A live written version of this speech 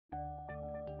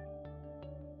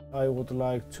I would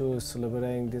like to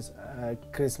celebrate this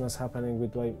Christmas happening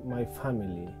with my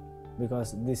family,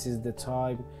 because this is the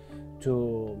time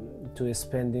to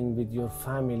spending with your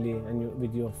family and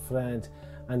with your friend,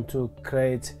 and to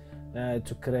create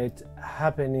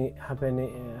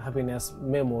happiness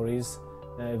memories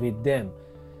with them.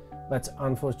 But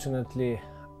unfortunately,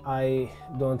 I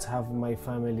don't have my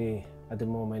family at the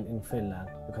moment in Finland,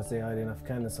 because they are in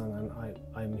Afghanistan and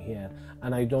I'm here,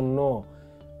 and I don't know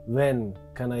when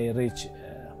can I reach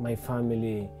my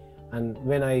family and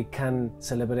when I can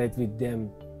celebrate with them.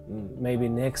 Maybe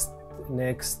next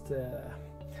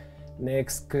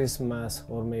Christmas,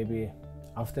 or maybe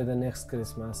after the next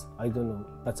Christmas, I don't know.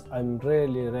 But I'm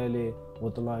really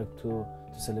would like to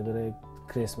celebrate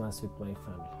Christmas with my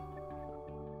family.